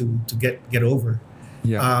for us to get over.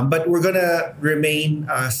 Yeah. But we're gonna remain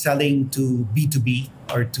selling to B2B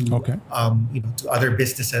or to Okay. to other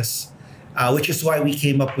businesses, which is why we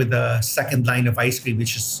came up with a second line of ice cream,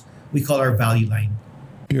 which is we call our value line.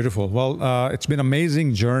 Beautiful. Well, it's been an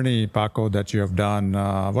amazing journey, Paco, that you have done.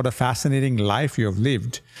 What a fascinating life you have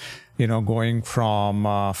lived. Going from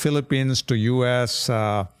Philippines to US,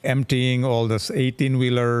 emptying all those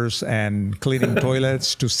 18-wheelers and cleaning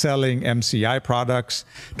toilets, to selling MCI products,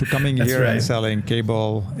 to coming That's here and right. selling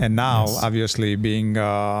cable, and now Yes. obviously being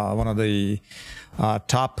one of the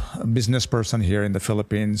top business person here in the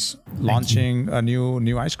Philippines, launching a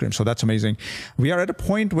new ice cream. So that's amazing. We are at a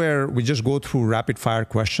point where we just go through rapid fire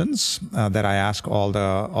questions that I ask all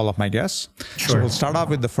of my guests. So Sure. we'll start off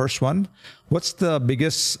with the first one. What's the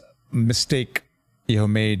biggest mistake you have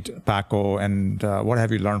made, Paco, and what have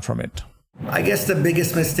you learned from it? I guess the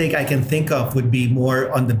biggest mistake I can think of would be more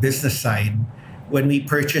on the business side when we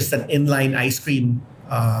purchased an inline ice cream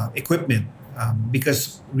equipment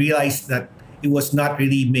because realized that it was not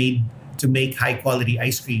really made to make high quality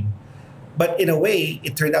ice cream. But in a way,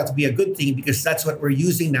 it turned out to be a good thing because that's what we're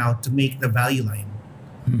using now to make the value line.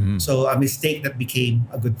 So a mistake that became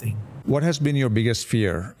a good thing. What has been your biggest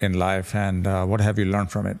fear in life, and what have you learned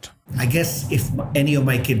from it? I guess if any of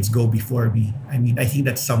my kids go before me, I think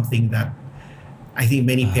that's something that I think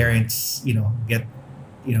many parents, get,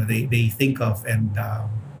 they think of, and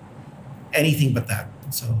anything but that.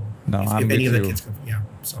 So No, I'm if any of with the you. kids go, yeah.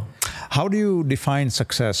 So How do you define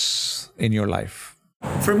success in your life?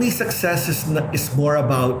 for me, success is more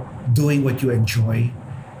about doing what you enjoy,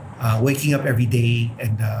 waking up every day,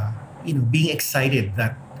 and being excited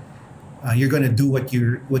that you're going to do what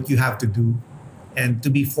you have to do, and to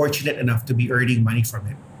be fortunate enough to be earning money from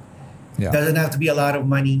it. Yeah. Doesn't have to be a lot of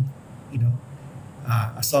money,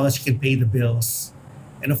 as long as you can pay the bills,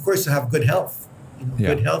 and of course to have good health.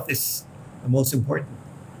 Yeah. Good health is the most important.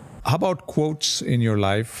 How about quotes in your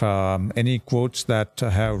life? Any quotes that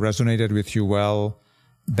have resonated with you well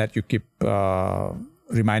that you keep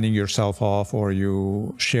reminding yourself of, or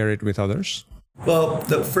you share it with others? Well,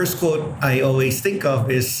 the first quote I always think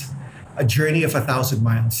of is, "A journey of 1,000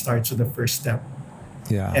 miles starts with the first step."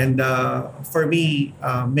 Yeah. And for me,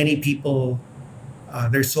 many people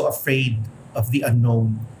they're so afraid of the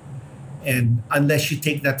unknown, and unless you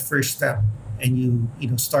take that first step and you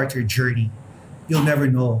start your journey, you'll never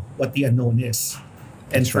know what the unknown is.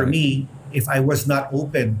 And That's for right. me, if I was not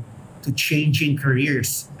open to changing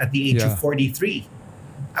careers at the age Yeah. of 43,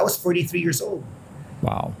 I was 43 years old.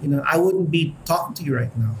 Wow. I wouldn't be talking to you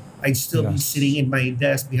right now. I'd still be Yes. sitting in my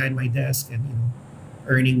desk, behind my desk, and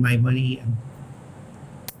earning my money, and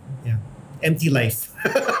empty life.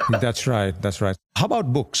 That's right. That's right. How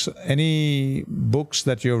about books? Any books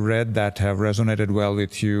that you've read that have resonated well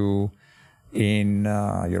with you in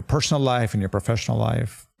your personal life, in your professional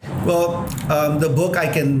life? Well, the book I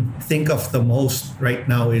can think of the most right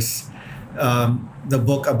now is the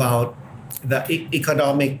book about the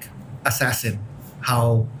economic assassin.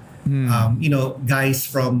 How guys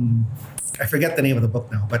from, I forget the name of the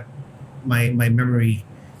book now, but my memory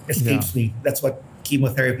escapes me. That's what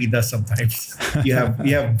chemotherapy does sometimes. you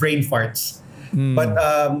have brain farts. But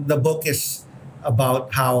the book is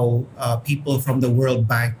about how people from the World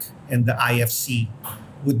Bank and the IFC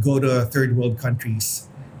would go to third world countries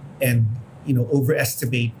and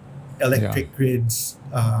overestimate electric grids,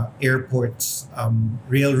 airports,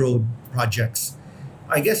 railroad projects.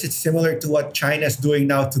 I guess it's similar to what China's doing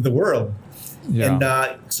now to the world. Yeah. And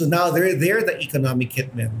so now they're the economic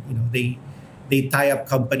hitmen. They tie up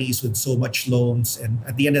companies with so much loans, and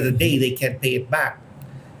at the end of the day, they can't pay it back,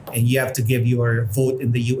 and you have to give your vote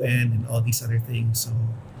in the UN and all these other things. So,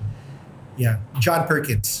 yeah, John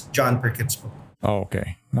Perkins book. Oh,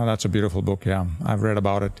 okay. No, that's a beautiful book. Yeah, I've read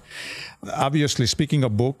about it. Obviously, speaking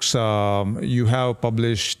of books, you have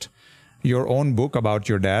published your own book about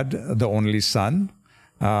your dad, the only son.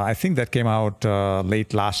 I think that came out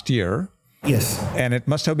late last year. Yes. And it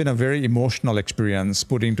must have been a very emotional experience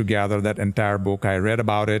putting together that entire book. I read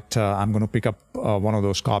about it. I'm going to pick up one of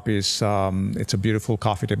those copies. It's a beautiful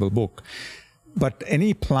coffee table book. But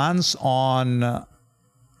any plans on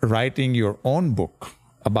writing your own book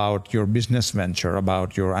about your business venture,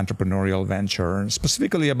 about your entrepreneurial venture, and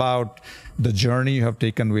specifically about the journey you have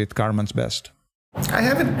taken with Carmen's Best? I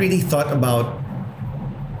haven't really thought about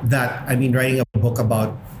that. I mean, writing a book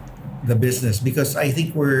about the business because I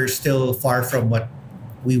think we're still far from what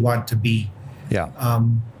we want to be. Yeah.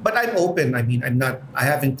 But I'm open. I mean, I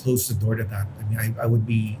haven't closed the door to that. I mean, I would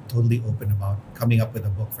be totally open about coming up with a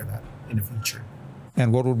book for that in the future.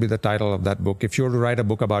 And what would be the title of that book if you were to write a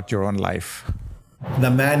book about your own life?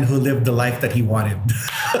 The man who lived the life that he wanted.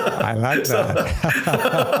 I like that.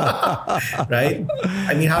 Right?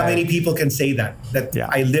 I mean, how many people can say that Yeah.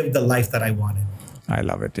 I lived the life that I wanted? I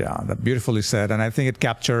love it. Yeah, that beautifully said. And I think it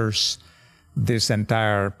captures this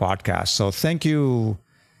entire podcast. So thank you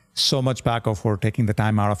so much, Paco, for taking the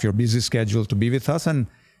time out of your busy schedule to be with us and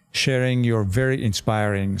sharing your very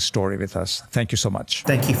inspiring story with us. Thank you so much.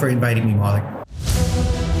 Thank you for inviting me, Malik.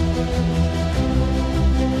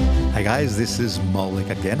 Hi guys, this is Malik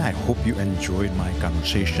again. I hope you enjoyed my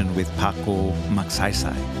conversation with Paco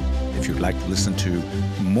Magsaysay. If you'd like to listen to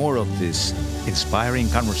more of these inspiring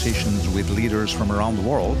conversations with leaders from around the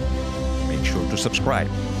world, make sure to subscribe.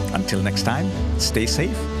 Until next time, stay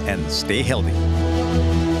safe and stay healthy.